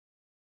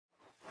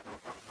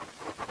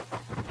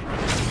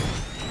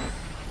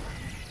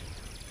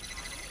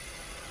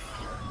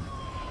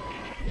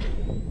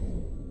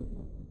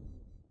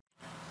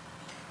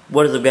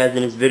What is up, guys?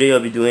 In this video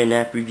I'll be doing an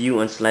app review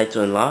on Slide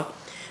to Unlock.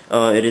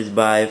 It is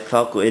by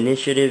Falco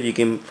Initiative. You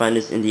can find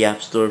this in the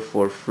App Store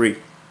for free.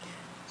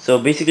 So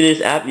basically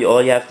this app,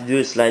 all you have to do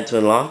is slide to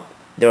unlock.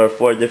 There are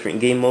 4 different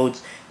game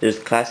modes. There's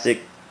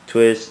Classic,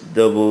 Twist,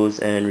 Doubles,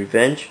 and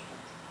Revenge.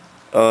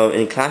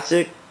 In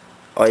Classic,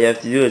 all you have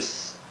to do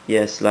is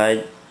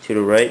slide to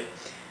the right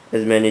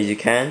as many as you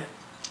can.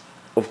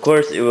 Of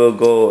course it will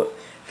go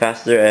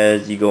faster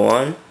as you go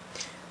on,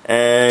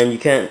 and you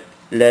can't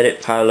let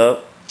it pile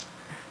up.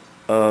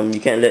 You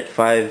can't let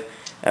 5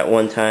 at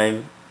one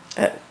time.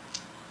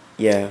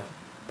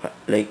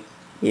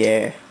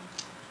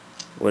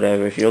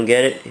 Whatever. If you don't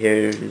get it, here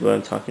is what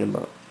I'm talking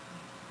about.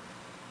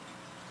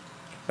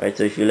 Alright,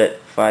 so if you let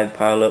 5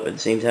 pile up at the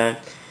same time,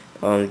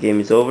 the game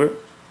is over.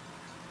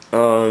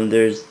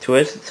 There's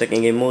Twist,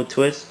 second game mode,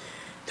 Twist.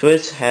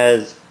 Twist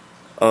has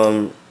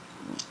left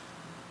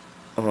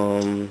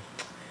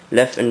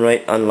and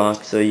right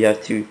unlock, so you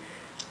have to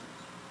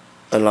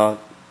unlock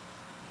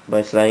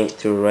by sliding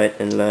to right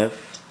and left.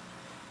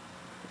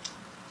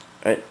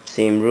 Alright,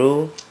 same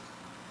rule.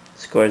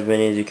 Score as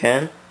many as you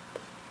can.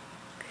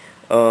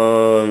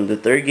 The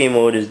third game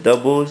mode is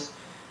Doubles.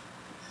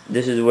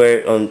 This is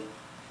where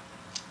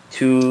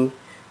two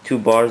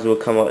bars will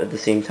come out at the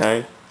same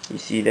time. You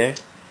see there?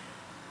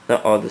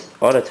 Not all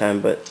the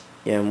time, but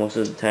yeah, most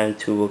of the time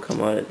 2 will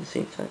come out at the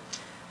same time.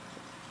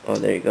 Oh,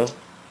 there you go.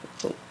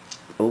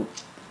 Oh.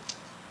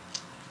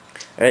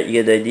 Alright, you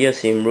get the idea.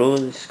 Same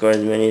rules. Score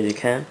as many as you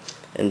can,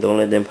 and don't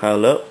let them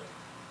pile up.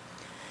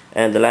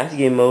 And the last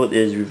game mode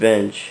is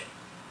Revenge.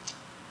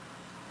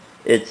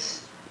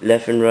 It's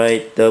left and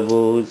right,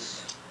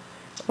 doubles,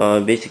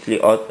 basically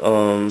all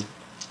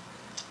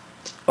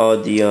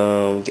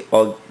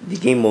the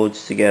game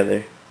modes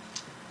together.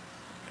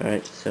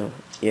 Alright, so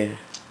yeah,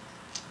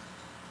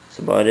 that's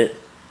about it.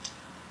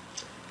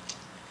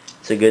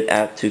 It's a good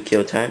app to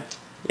kill time.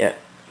 Yeah.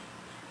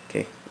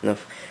 Okay,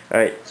 enough.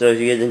 Alright, so if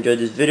you guys enjoyed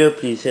this video,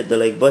 please hit the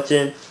like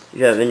button. If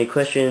you have any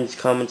questions,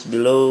 comments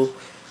below.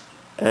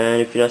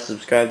 And if you're not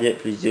subscribed yet,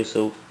 please do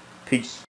so. Peace.